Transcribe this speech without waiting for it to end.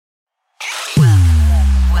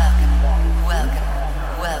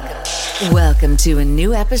Welcome to a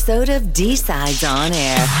new episode of D-Sides on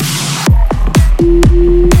Air.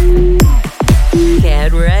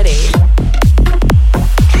 Get ready.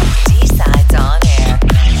 D-Sides on Air.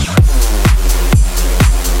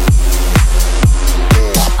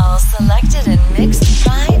 All selected and mixed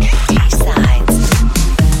by D-Sides.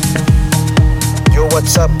 Yo,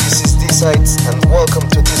 what's up? This is D-Sides and welcome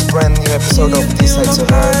to this brand new episode of D-Sides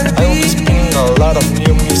on Air. I will be spinning a lot of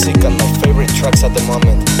new music and my favorite tracks at the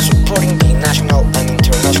moment, supporting the national and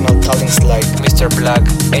international talents like Mr. Black,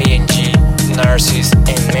 A&G, Narcissus,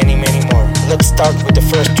 and many more. Let's start with the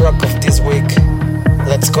first track of this week.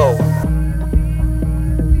 Let's go.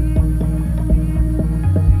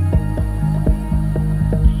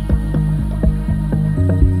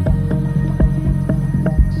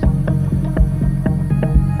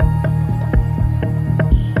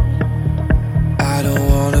 I don't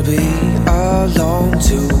wanna be alone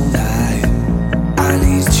tonight. I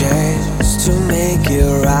need a chance to make it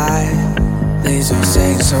right. Les ont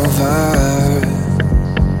sex over.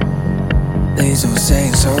 Les ont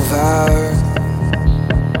sex over.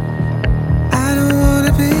 I don't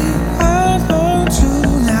wanna be alone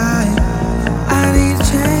tonight. I need a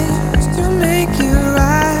chance to make it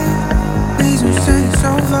right. Les ont sex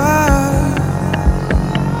over.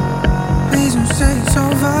 Les ont sex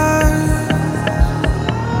over.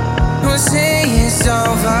 Don't say it's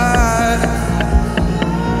over.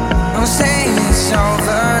 Don't say it's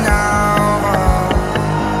over now.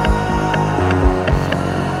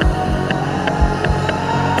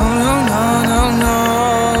 Oh no, no, no, no.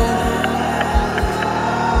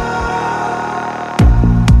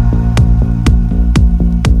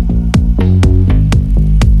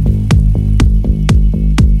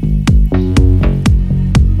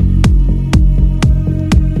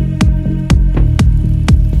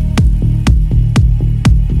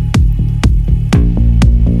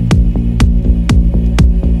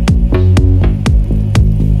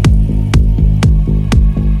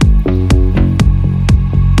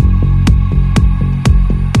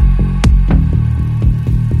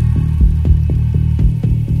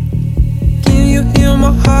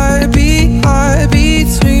 Heartbeat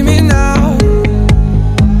screaming now.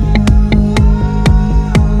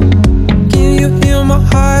 Can you hear my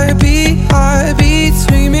heartbeat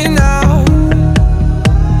screaming now?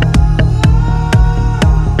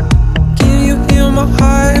 Can you hear my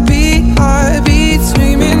heartbeat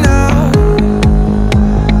screaming now?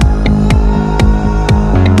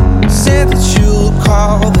 Said that you'll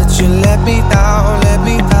call, but you let me down, let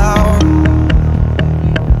me down.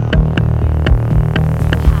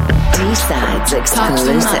 D-Sides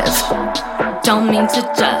exclusive. Don't mean to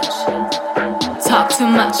judge. Talk too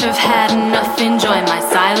much, I've had enough. Enjoy my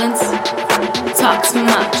silence. Talk too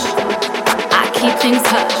much. I keep things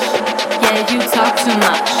hush. Yeah, you talk too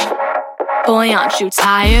much. Boy, aren't you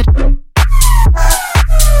tired?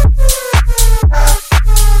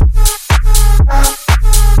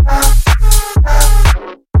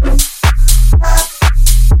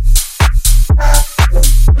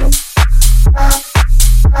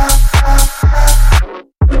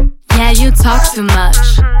 Yeah, you talk too much.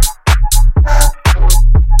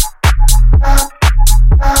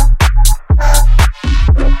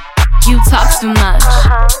 You talk too much.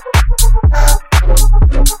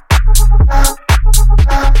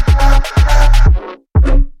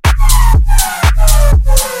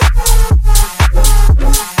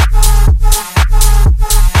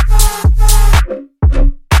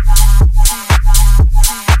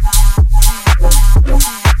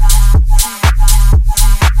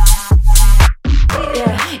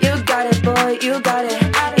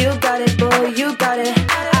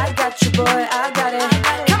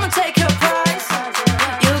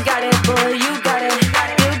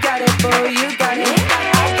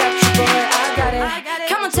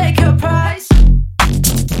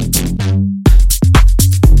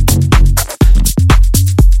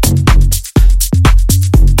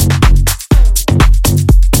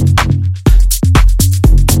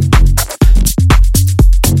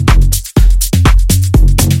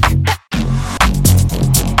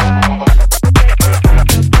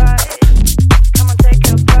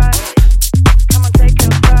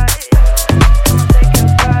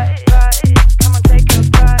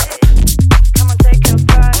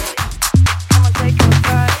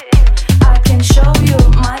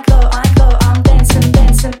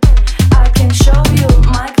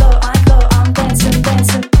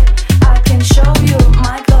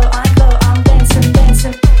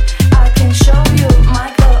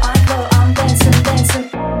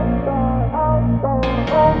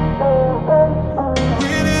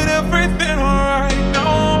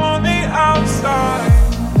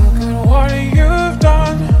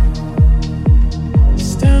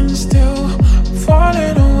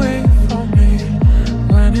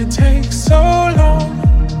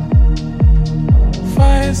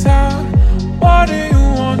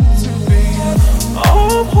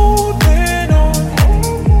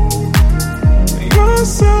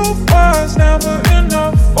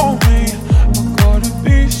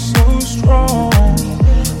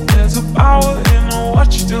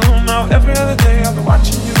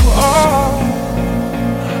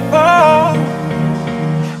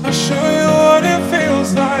 show you what it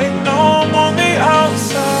feels like. Now I'm on the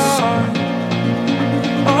outside.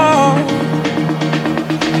 Oh,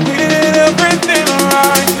 we did everything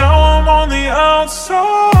right. Now I'm on the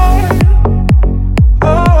outside.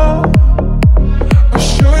 Oh, I'll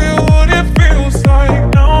show you what it feels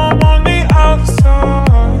like. Now I'm on the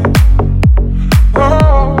outside.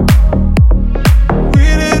 Oh, we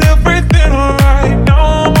did everything right. Now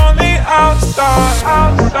I'm on the outside,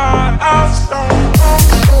 outside, outside.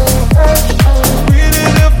 We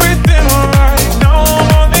did everything.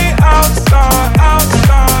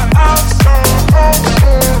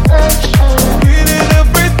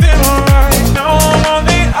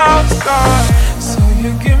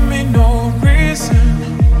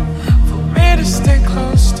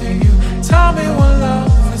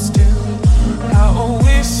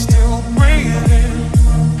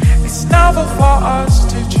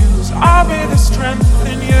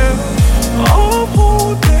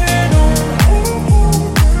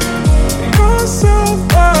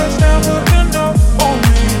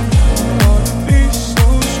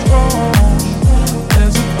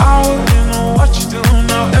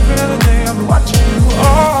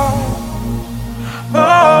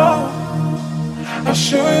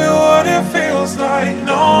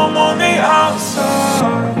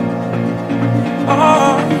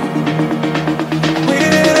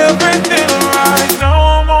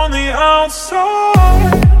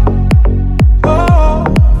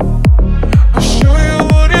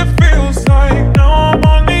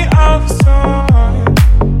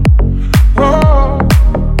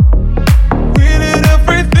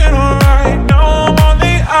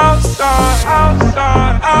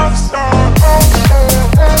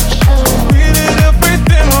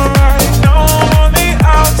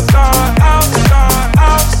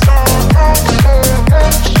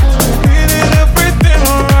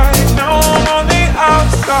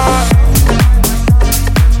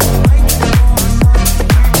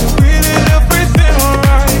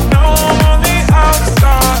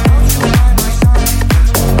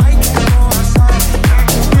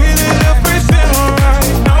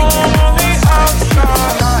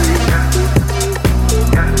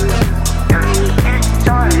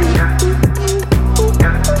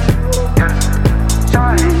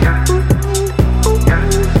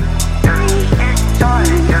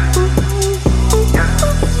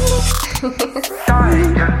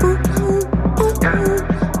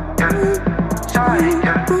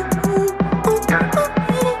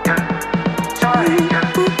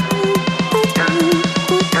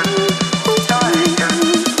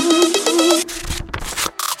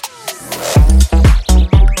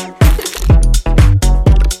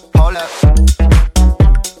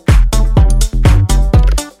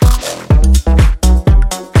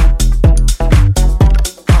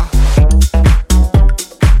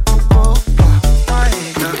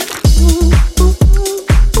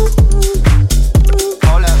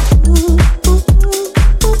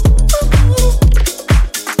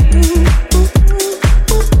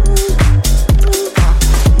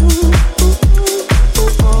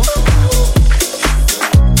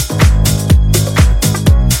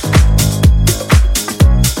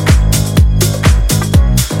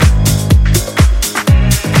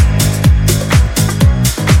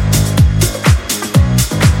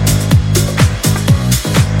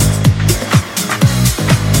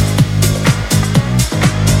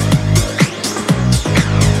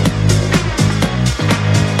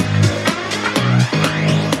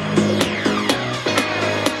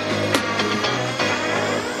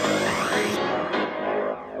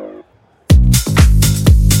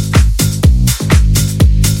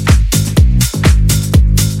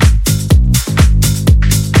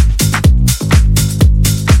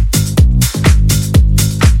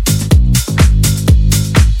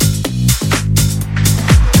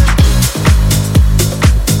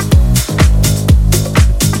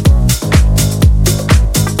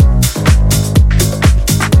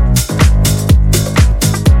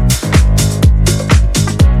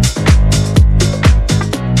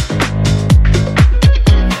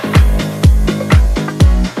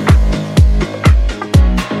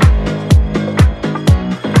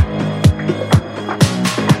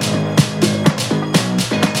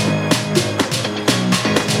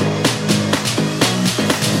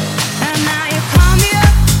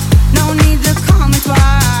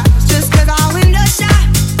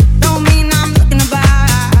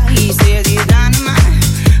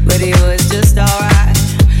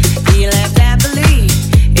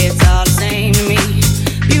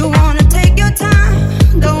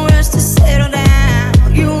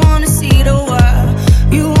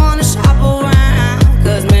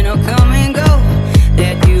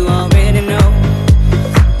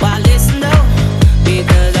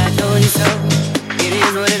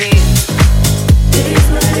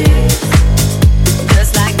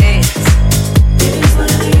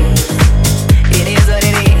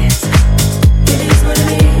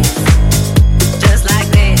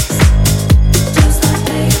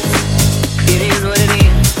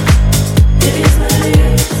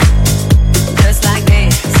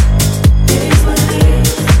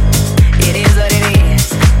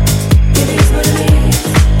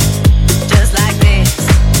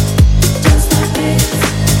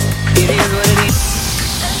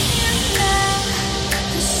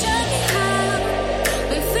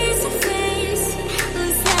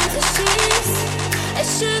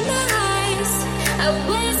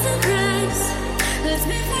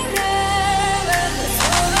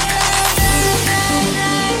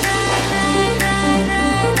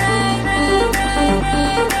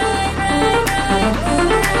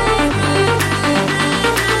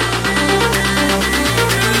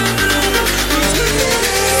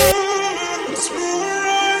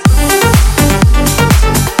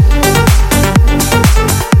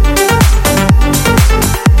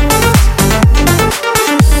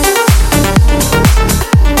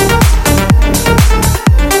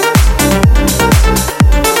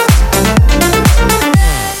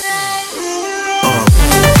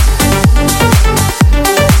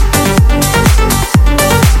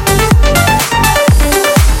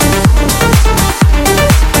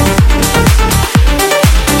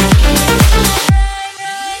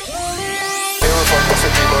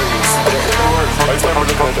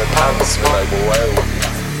 but why are we?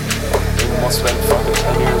 We must spend fucking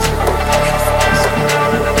 10 years to go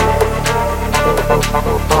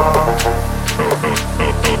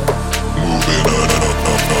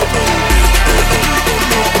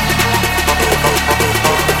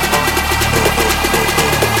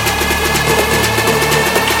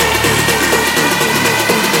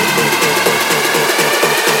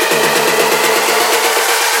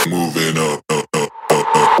moving up.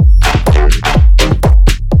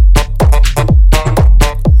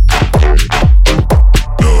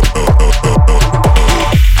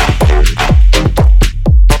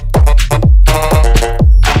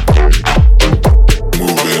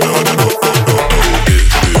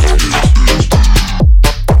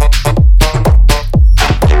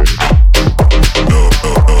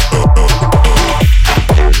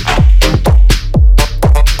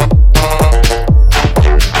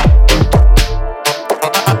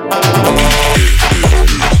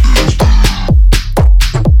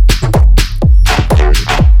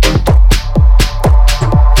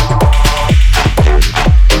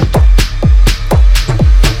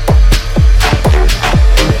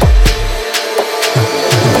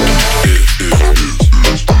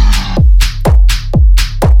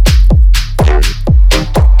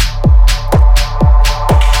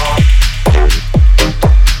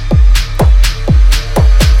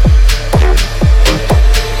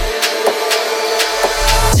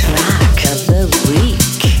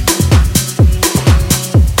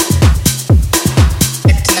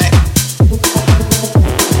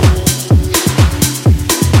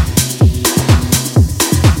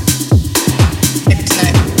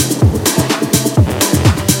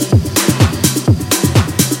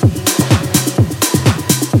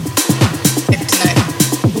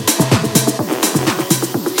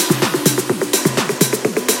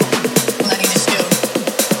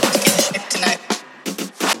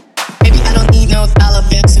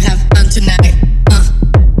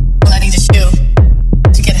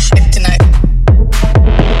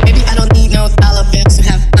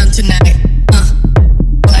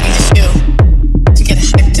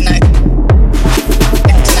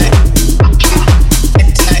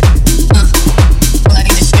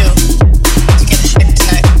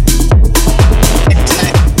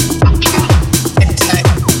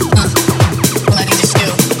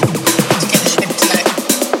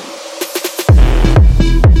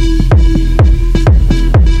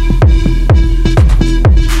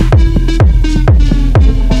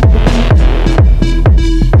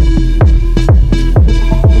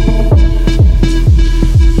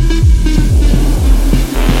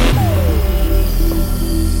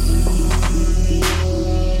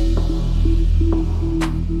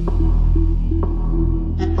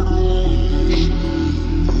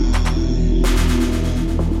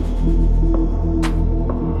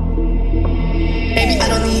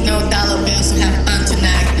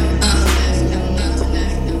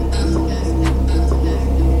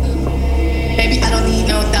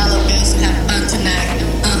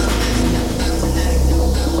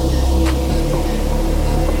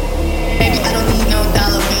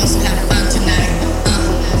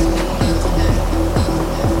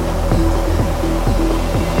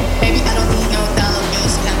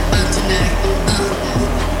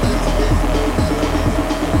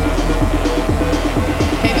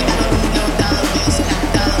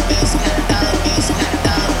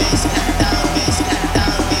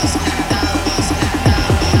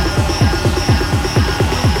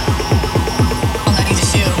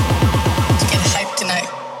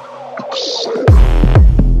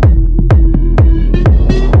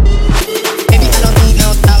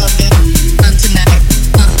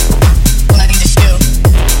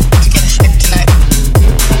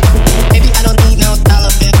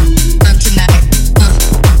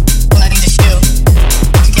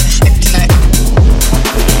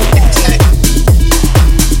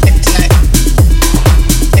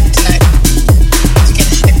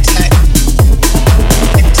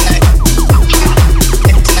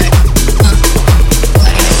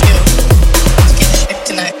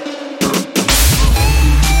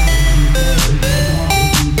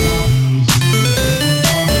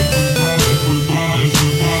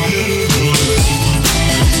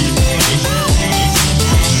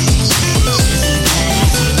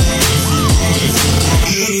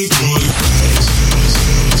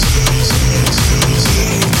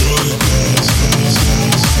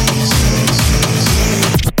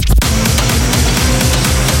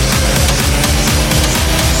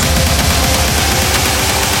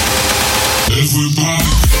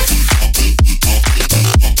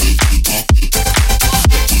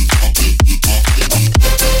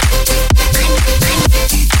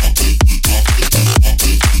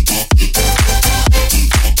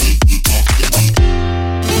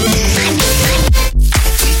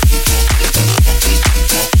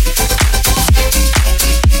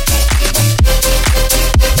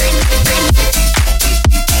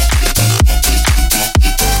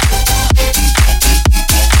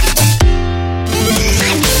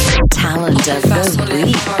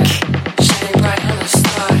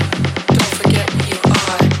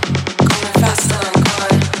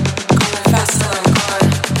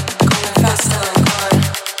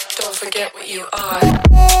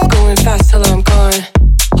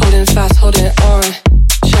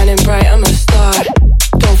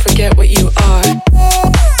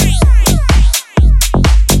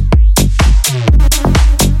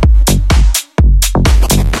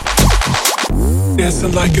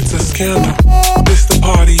 dancing like it's a scandal. This the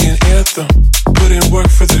party and anthem. Put in work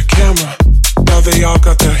for the camera. Now they all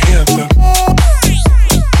got their hands up.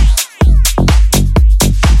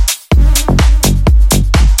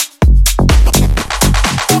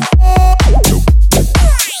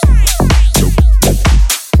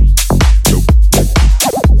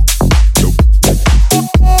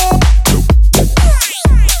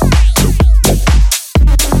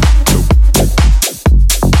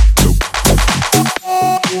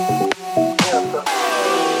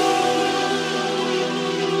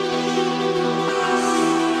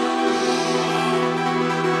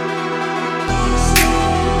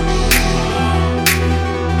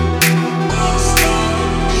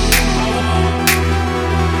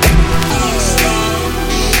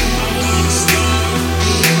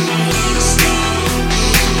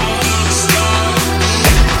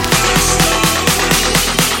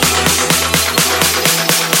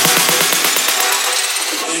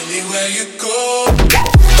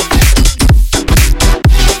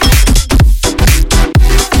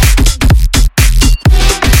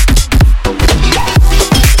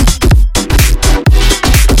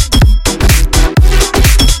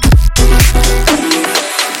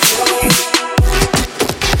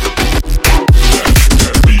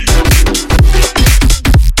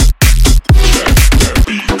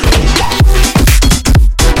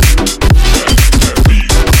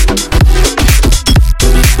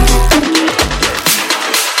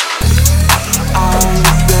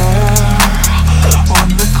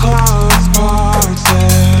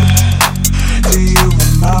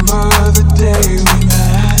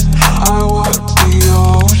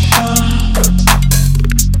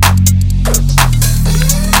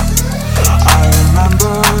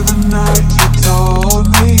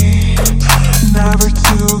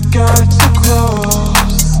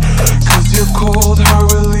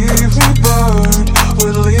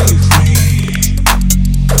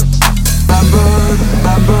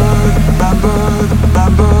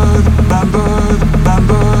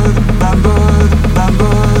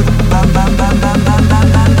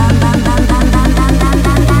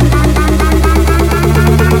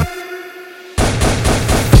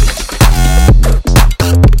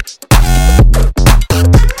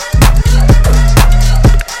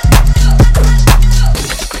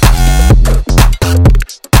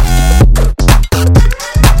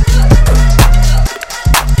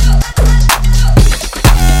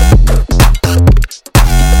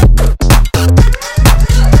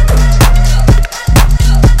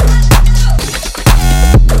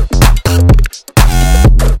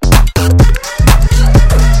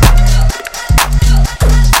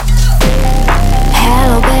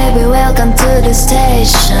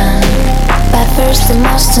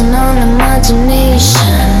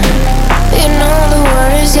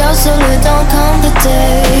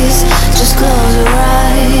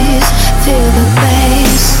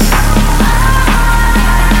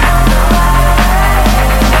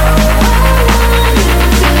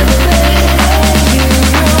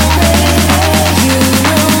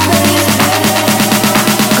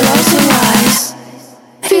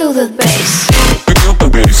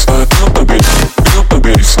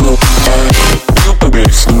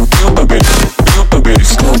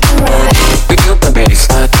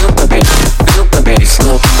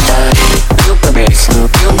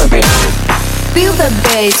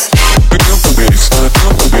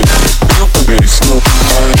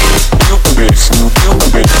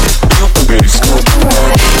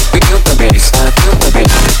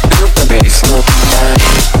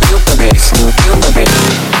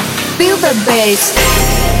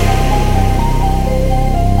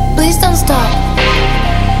 Please don't stop.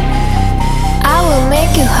 I will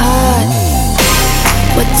make you hurt.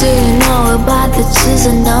 What do you know about the cheese?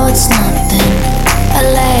 I know it's nothing. I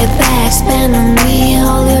lay back, spend on me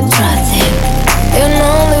all your traffic. You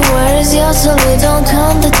know the words, you're so you don't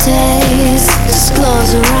count the days. Just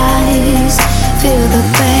close your eyes, feel the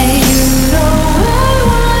pain. You know I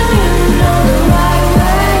want you, know the right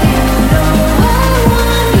way. You know I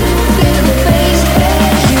want you, feel the bass,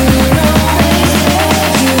 bass. You know bass,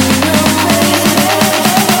 bass.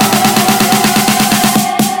 You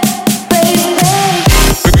know bass, bass. Bass, bass.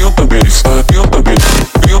 Feel the bass, feel the bass,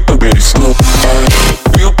 feel the bass, slow.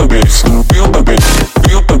 Feel the bass, feel the bass,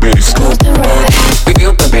 feel the bass, slow.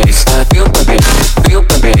 Feel the bass, feel the bass, feel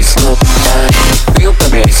the bass, slow. Feel the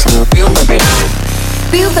bass, feel the bass.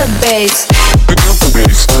 Feel the bass. Feel the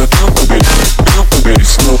bass, feel the bass, feel the bass,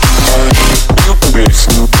 slow. Feel the bass,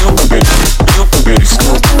 feel the bass, feel the bass,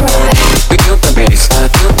 slow. Feel the bass,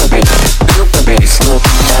 feel the bass, feel the bass, slow.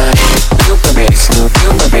 Feel the bass,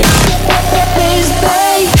 feel the bass. Bass,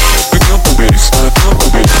 bass. Feel the bass, feel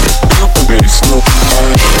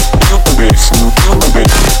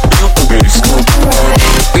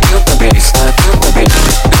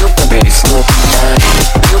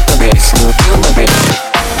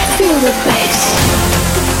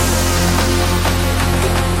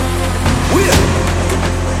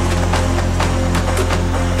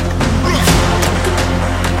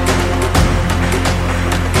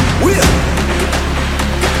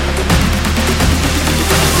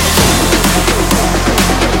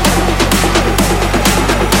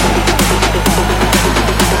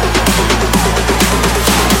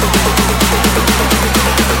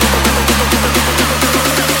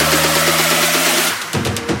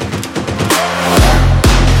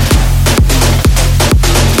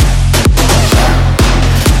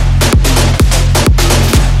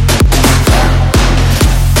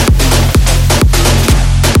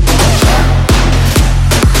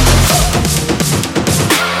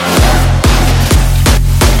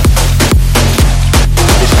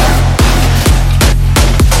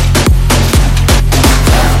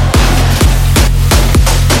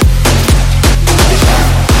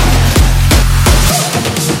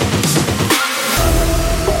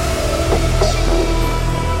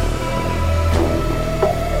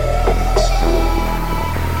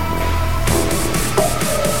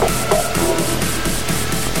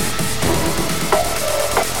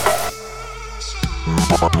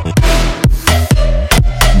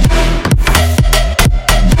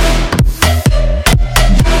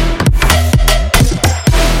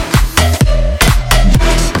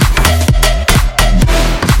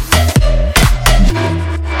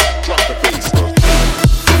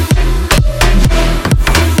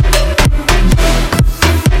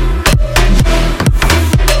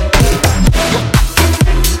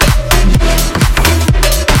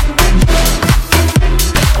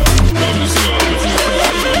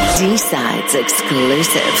D-Sides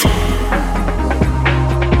exclusive.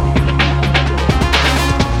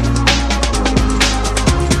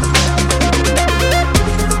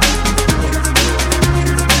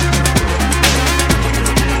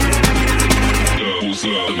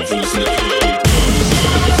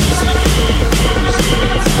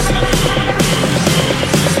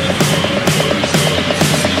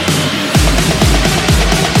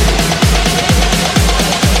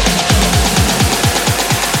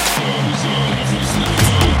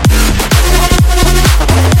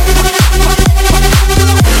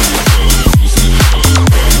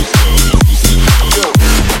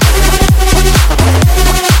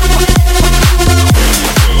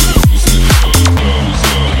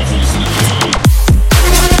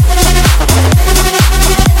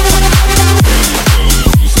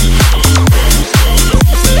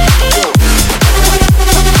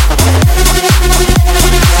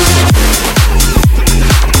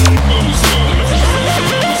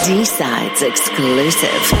 D-Sides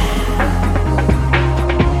exclusive.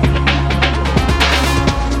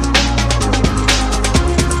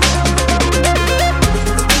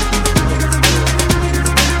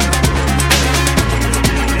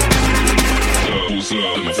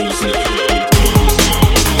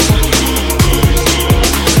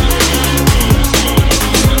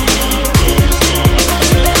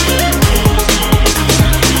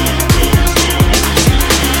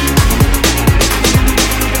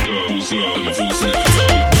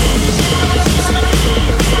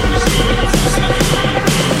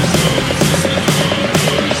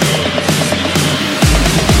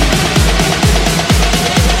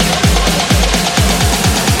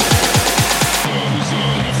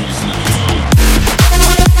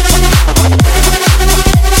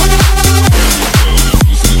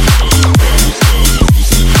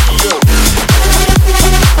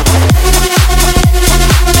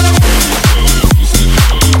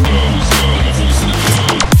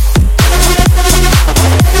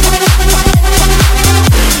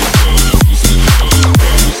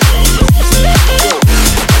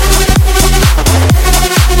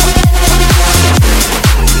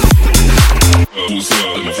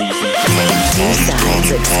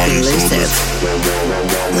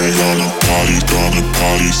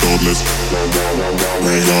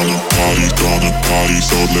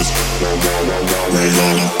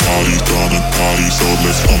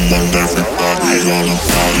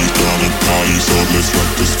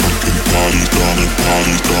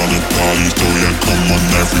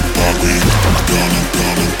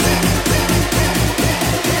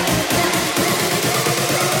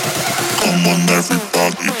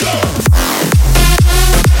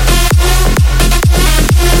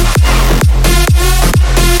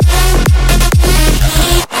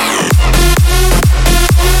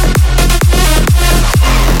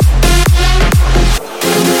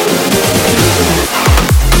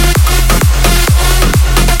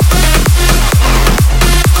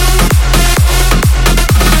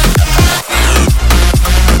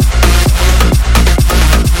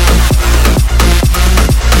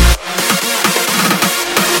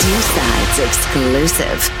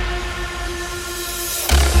 Exclusive.